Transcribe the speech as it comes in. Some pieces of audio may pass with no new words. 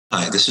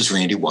Hi, this is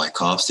Randy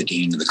Wykoff, the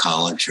Dean of the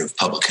College of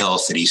Public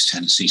Health at East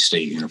Tennessee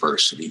State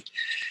University,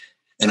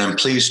 and I'm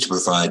pleased to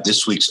provide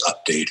this week's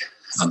update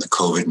on the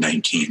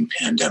COVID-19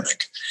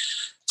 pandemic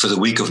for the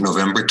week of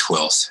November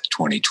 12th,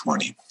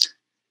 2020.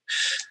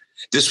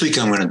 This week,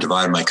 I'm going to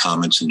divide my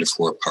comments into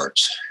four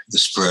parts: the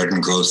spread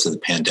and growth of the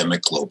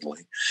pandemic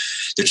globally,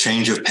 the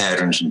change of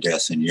patterns in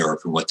death in Europe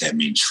and what that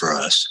means for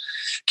us,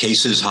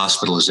 cases,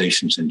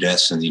 hospitalizations, and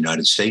deaths in the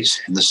United States,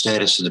 and the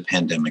status of the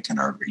pandemic in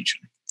our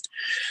region.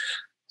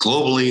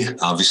 Globally,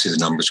 obviously, the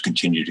numbers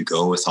continue to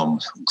grow with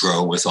almost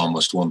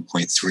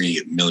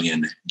 1.3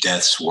 million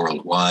deaths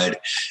worldwide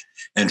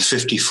and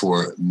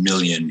 54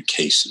 million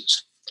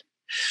cases,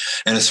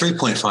 and a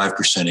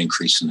 3.5%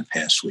 increase in the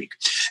past week.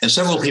 And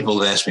several people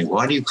have asked me,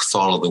 why do you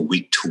follow the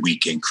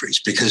week-to-week increase?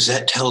 Because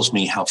that tells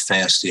me how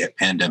fast the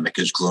pandemic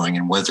is growing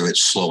and whether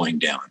it's slowing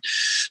down.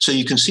 So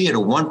you can see at a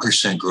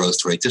 1%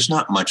 growth rate, there's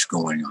not much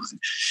going on.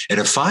 At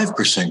a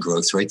 5%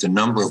 growth rate, the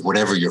number of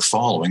whatever you're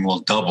following will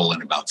double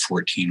in about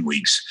 14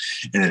 weeks.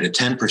 And at a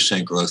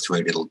 10% growth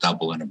rate, it'll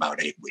double in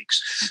about 8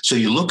 weeks. So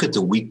you look at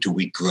the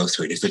week-to-week growth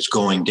rate. If it's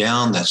going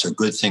down, that's a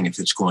good thing. If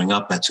it's going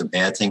up, that's a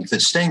bad thing. If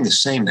it's staying the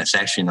same, that's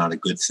actually not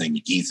a good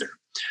thing either.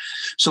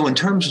 So in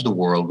terms of the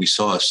world, we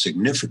saw a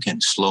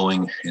significant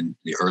slowing in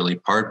the early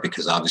part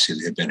because obviously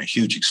there had been a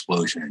huge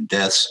explosion in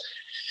deaths.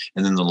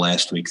 And then the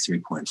last week,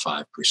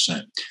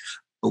 3.5%.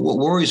 But what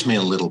worries me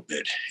a little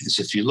bit is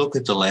if you look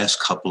at the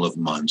last couple of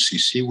months, you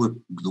see what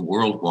the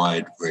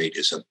worldwide rate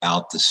is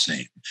about the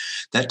same.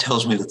 That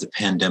tells me that the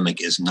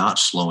pandemic is not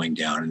slowing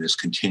down and is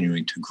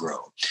continuing to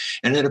grow.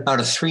 And at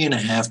about a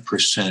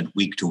 3.5%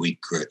 week-to-week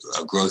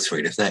growth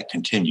rate, if that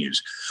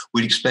continues,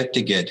 we'd expect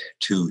to get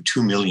to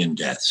 2 million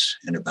deaths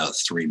in about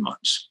 3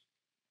 months.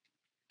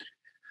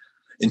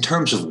 In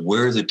terms of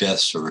where the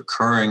deaths are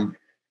occurring,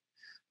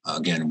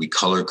 again, we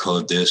color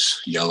code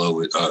this.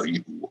 Yellow,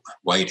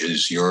 white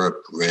is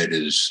Europe, red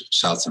is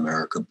South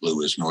America,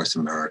 blue is North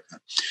America.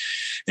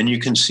 And you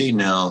can see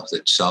now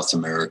that South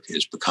America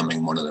is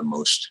becoming one of the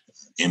most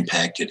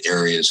impacted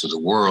areas of the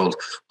world,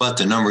 but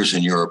the numbers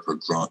in Europe are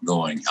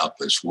going up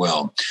as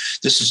well.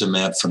 This is a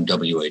map from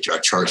WHO, a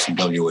chart from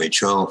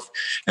WHO,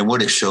 and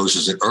what it shows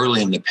is that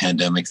early in the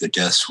pandemic, the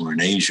deaths were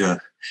in Asia.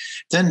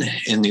 Then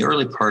in the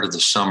early part of the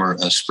summer,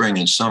 spring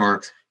and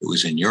summer, it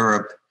was in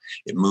Europe.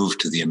 It moved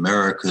to the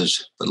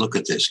Americas, but look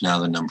at this. Now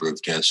the number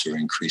of deaths are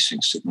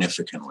increasing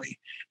significantly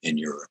in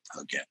Europe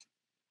again.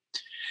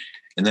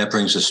 And that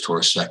brings us to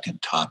our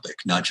second topic,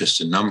 not just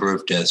the number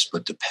of deaths,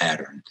 but the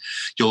pattern.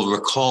 You'll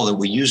recall that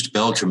we used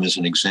Belgium as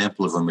an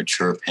example of a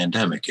mature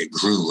pandemic. It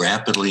grew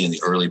rapidly in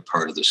the early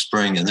part of the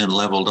spring and then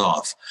leveled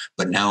off.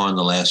 But now in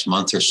the last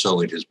month or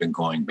so, it has been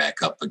going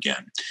back up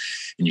again.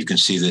 And you can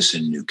see this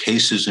in new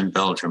cases in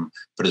Belgium,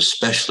 but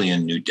especially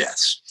in new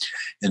deaths.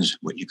 And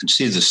what you can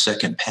see, the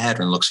second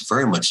pattern looks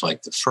very much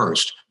like the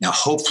first. Now,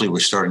 hopefully, we're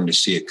starting to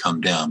see it come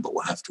down, but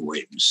we'll have to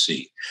wait and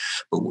see.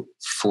 But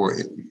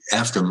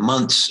after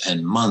months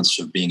and months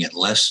of being at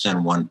less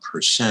than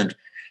 1%,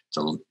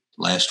 the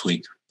last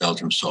week,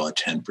 Belgium saw a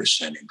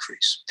 10%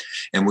 increase.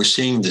 And we're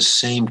seeing the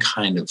same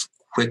kind of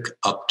quick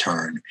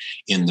upturn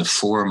in the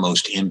four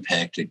most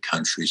impacted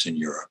countries in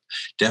Europe.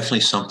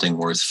 Definitely something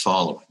worth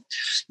following.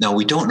 Now,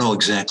 we don't know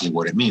exactly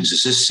what it means.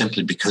 Is this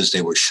simply because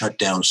they were shut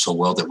down so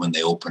well that when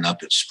they open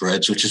up, it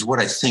spreads, which is what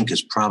I think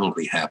is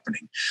probably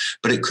happening.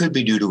 But it could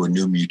be due to a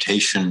new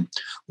mutation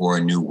or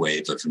a new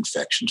wave of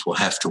infections. We'll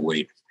have to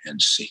wait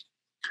and see.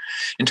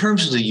 In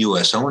terms of the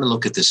U.S., I want to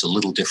look at this a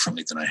little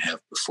differently than I have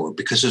before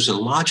because there's a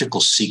logical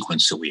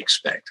sequence that we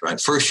expect, right?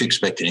 First, you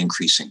expect an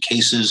increase in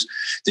cases,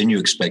 then you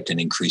expect an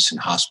increase in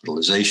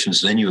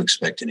hospitalizations, then you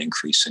expect an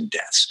increase in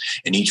deaths.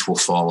 And each will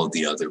follow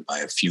the other by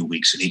a few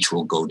weeks, and each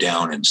will go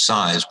down in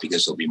size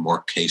because there'll be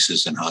more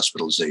cases than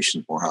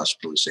hospitalizations, more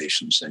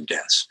hospitalizations than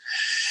deaths.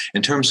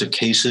 In terms of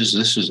cases,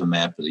 this is a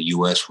map of the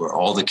U.S. where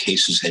all the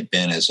cases had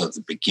been as of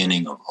the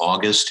beginning of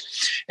August.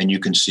 And you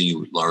can see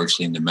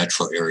largely in the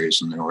metro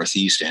areas in the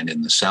Northeast and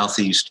in the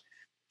Southeast.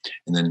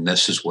 And then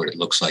this is what it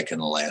looks like in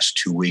the last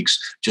 2 weeks,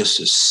 just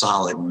a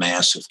solid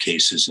mass of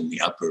cases in the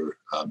upper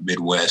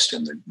Midwest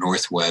and the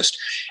Northwest,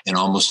 and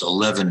almost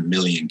 11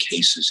 million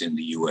cases in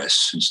the U.S.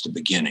 since the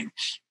beginning.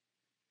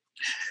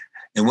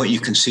 And what you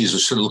can see is it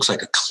sort of looks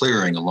like a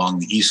clearing along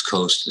the East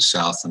Coast, the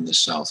South, and the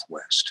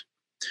Southwest.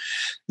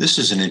 This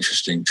is an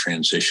interesting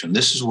transition.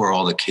 This is where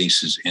all the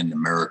cases in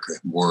America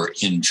were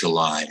in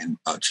July,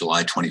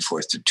 July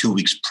 24th, to 2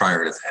 weeks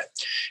prior to that.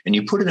 And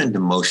you put it into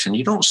motion,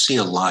 you don't see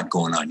a lot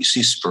going on. You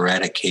see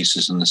sporadic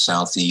cases in the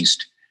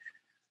Southeast,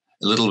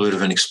 a little bit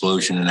of an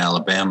explosion in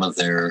Alabama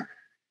there.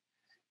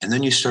 And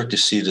then you start to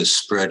see this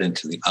spread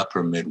into the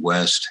upper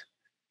Midwest.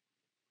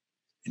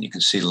 And you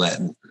can see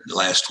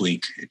last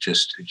week, it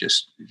just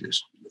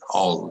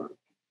all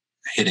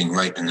hitting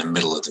right in the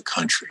middle of the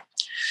country.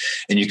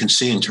 And you can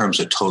see in terms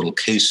of total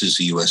cases,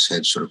 the U.S.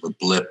 had sort of a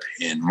blip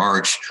in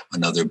March,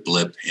 another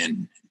blip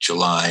in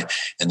July,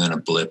 and then a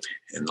blip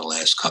in the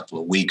last couple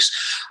of weeks.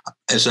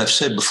 As I've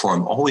said before,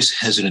 I'm always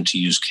hesitant to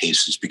use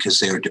cases because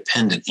they are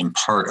dependent in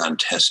part on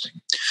testing.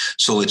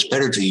 So it's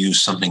better to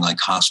use something like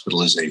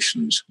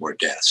hospitalizations or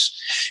deaths.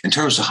 In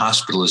terms of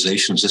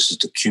hospitalizations, this is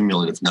the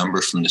cumulative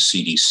number from the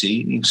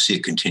CDC. You can see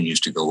it continues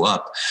to go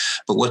up.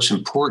 But what's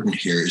important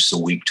here is the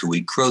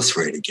week-to-week growth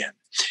rate again.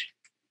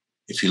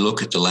 If you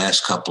look at the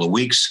last couple of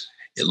weeks,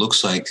 it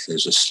looks like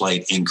there's a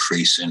slight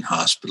increase in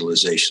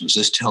hospitalizations.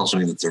 This tells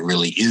me that there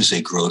really is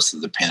a growth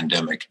of the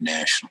pandemic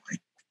nationally.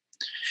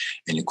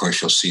 And of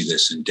course, you'll see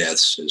this in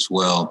deaths as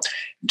well.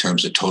 In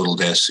terms of total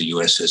deaths, the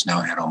U.S. has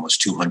now had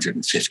almost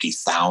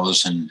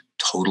 250,000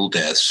 total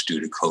deaths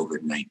due to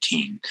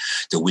COVID-19.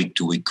 The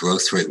week-to-week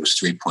growth rate was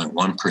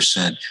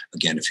 3.1%.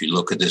 Again, if you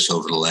look at this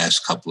over the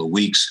last couple of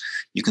weeks,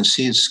 you can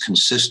see it's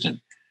consistent.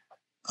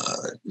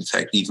 In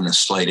fact, even a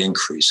slight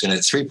increase. And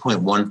at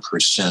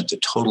 3.1%, the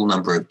total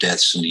number of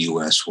deaths in the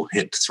U.S. will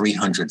hit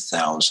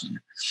 300,000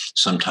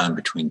 sometime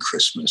between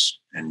Christmas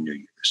and New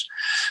Year's.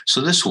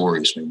 So this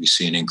worries me. We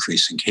see an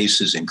increase in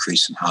cases,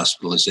 increase in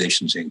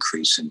hospitalizations,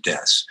 increase in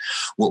deaths.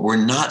 What we're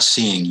not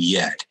seeing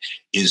yet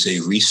is a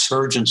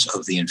resurgence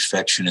of the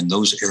infection in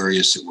those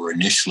areas that were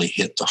initially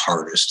hit the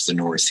hardest, the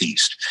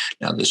Northeast.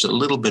 Now, there's a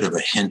little bit of a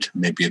hint,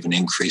 maybe of an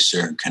increase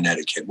there in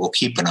Connecticut. We'll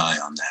keep an eye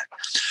on that.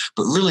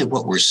 But really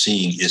what we're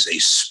seeing is a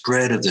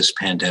spread of this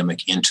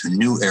pandemic into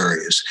new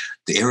areas.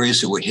 The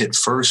areas that were hit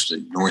first,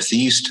 the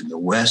Northeast and the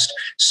West,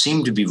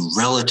 seem to be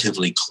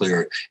relatively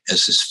clear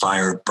as this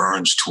fire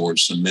burns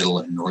towards the middle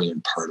and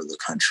northern part of the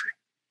country.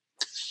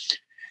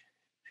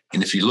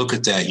 And if you look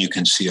at that, you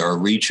can see our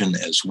region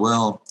as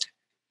well.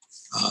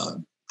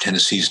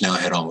 Tennessee's now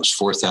had almost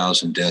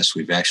 4,000 deaths.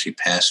 We've actually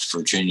passed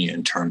Virginia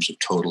in terms of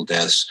total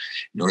deaths.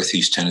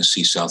 Northeast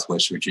Tennessee,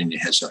 Southwest Virginia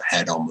has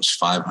had almost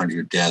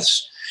 500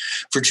 deaths.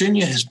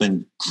 Virginia has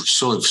been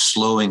sort of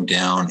slowing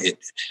down.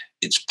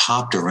 It's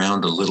popped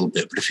around a little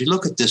bit. But if you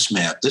look at this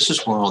map, this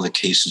is where all the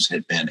cases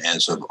had been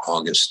as of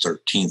August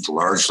 13th,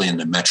 largely in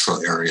the metro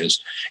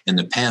areas. In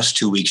the past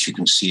 2 weeks, you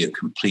can see a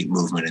complete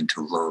movement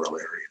into rural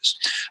areas.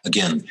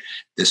 Again,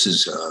 this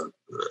is a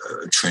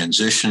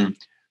transition.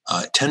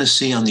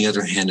 Tennessee, on the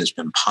other hand, has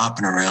been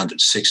popping around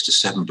at 6 to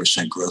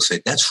 7% growth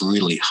rate. That's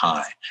really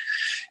high.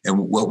 And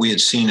what we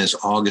had seen is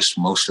August,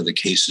 most of the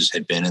cases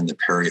had been in the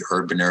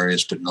peri-urban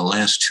areas, but in the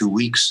last 2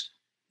 weeks,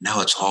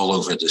 now it's all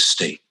over the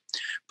state,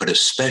 but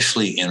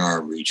especially in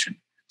our region.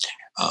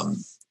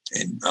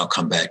 And I'll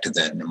come back to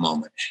that in a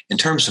moment. In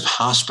terms of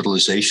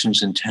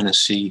hospitalizations in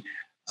Tennessee,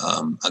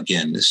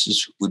 again,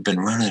 we've been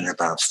running at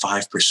about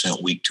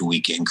 5%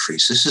 week-to-week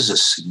increase. This is a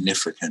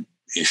significant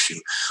issue.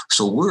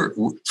 So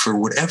for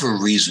whatever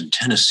reason,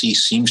 Tennessee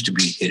seems to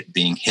be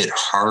being hit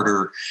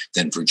harder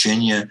than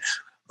Virginia,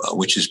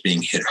 which is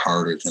being hit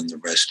harder than the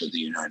rest of the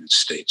United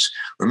States.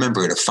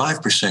 Remember, at a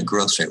 5%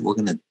 growth rate, we're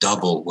going to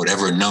double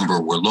whatever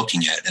number we're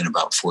looking at in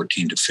about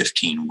 14 to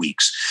 15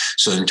 weeks.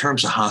 So in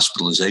terms of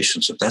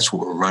hospitalizations, if that's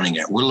what we're running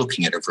at, we're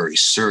looking at a very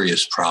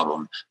serious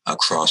problem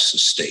across the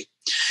state.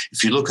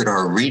 If you look at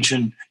our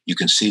region, you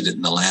can see that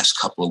in the last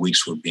couple of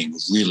weeks, we're being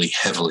really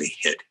heavily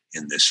hit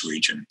in this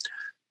region.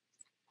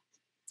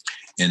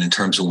 And in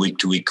terms of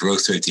week-to-week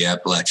growth rate, the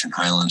Appalachian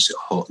Highlands, the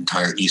whole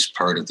entire east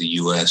part of the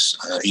U.S.,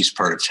 east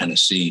part of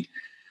Tennessee,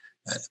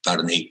 about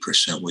an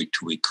 8%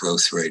 week-to-week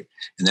growth rate.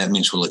 And that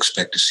means we'll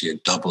expect to see a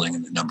doubling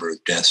in the number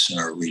of deaths in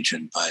our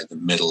region by the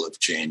middle of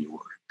January.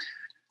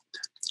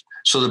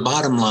 So the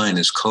bottom line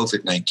is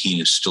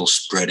COVID-19 is still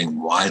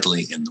spreading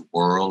widely in the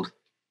world.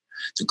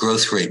 The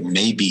growth rate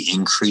may be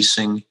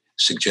increasing,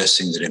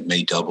 suggesting that it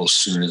may double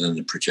sooner than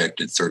the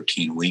projected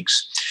 13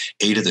 weeks.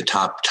 8 of the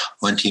top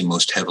 20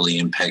 most heavily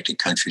impacted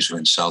countries are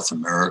in South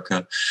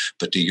America,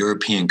 but the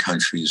European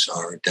countries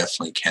are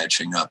definitely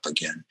catching up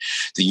again.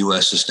 The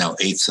U.S. is now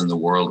 8th in the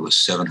world with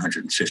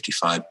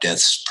 755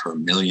 deaths per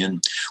million,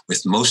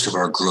 with most of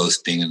our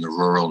growth being in the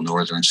rural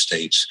northern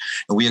states.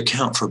 And we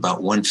account for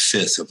about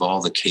 1/5 of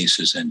all the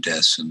cases and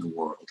deaths in the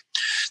world.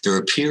 There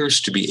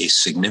appears to be a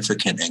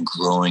significant and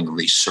growing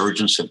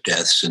resurgence of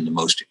deaths in the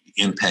most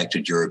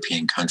impacted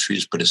European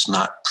countries, but it's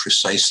not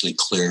precisely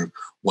clear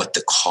what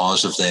the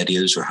cause of that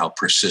is or how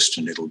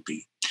persistent it'll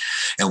be.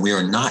 And we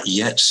are not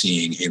yet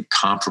seeing a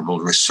comparable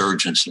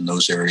resurgence in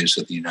those areas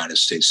of the United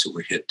States that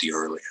were hit the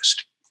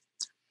earliest.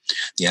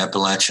 The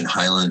Appalachian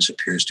Highlands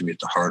appears to be at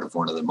the heart of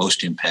one of the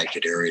most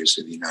impacted areas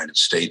of the United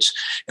States,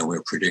 and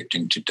we're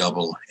predicting to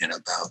double in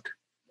about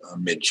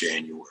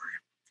mid-January.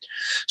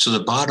 So the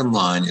bottom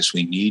line is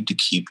we need to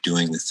keep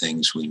doing the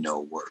things we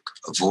know work.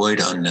 Avoid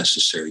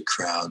unnecessary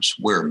crowds,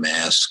 wear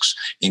masks,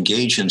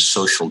 engage in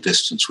social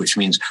distance, which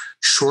means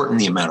shorten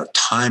the amount of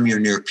time you're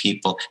near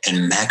people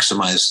and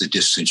maximize the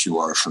distance you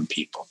are from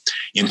people.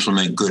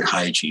 Implement good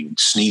hygiene,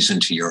 sneeze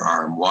into your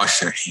arm,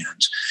 wash your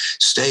hands,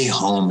 stay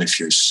home if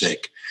you're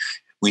sick.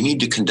 We need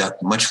to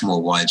conduct much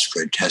more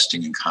widespread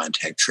testing and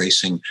contact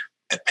tracing,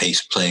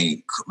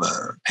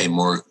 pay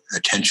more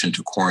attention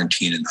to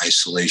quarantine and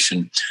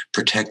isolation,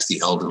 protect the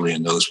elderly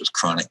and those with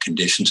chronic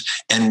conditions.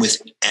 And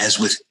as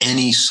with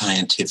any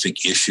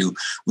scientific issue,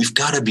 we've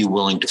got to be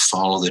willing to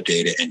follow the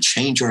data and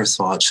change our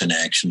thoughts and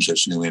actions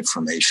as new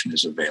information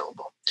is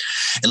available.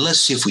 And let's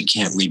see if we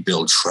can't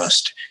rebuild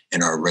trust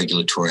in our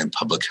regulatory and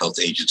public health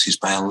agencies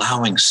by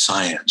allowing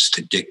science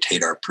to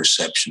dictate our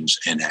perceptions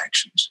and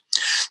actions.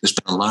 There's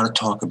been a lot of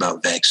talk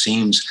about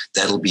vaccines.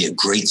 That'll be a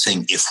great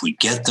thing if we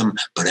get them.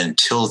 But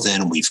until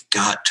then, we've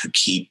got to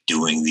keep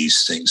doing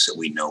these things that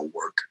we know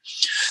work.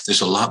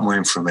 There's a lot more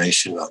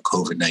information about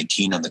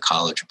COVID-19 on the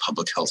College of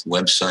Public Health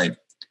website.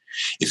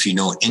 If you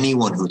know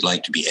anyone who'd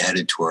like to be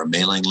added to our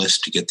mailing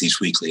list to get these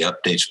weekly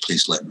updates,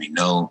 please let me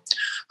know.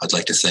 I'd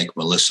like to thank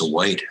Melissa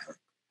White,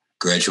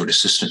 graduate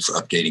assistant, for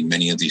updating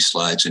many of these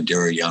slides, and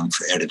Dara Young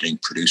for editing,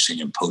 producing,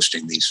 and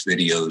posting these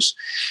videos.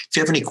 If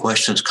you have any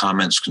questions,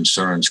 comments,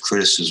 concerns,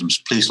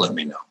 criticisms, please let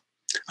me know.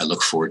 I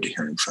look forward to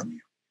hearing from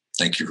you.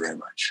 Thank you very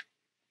much.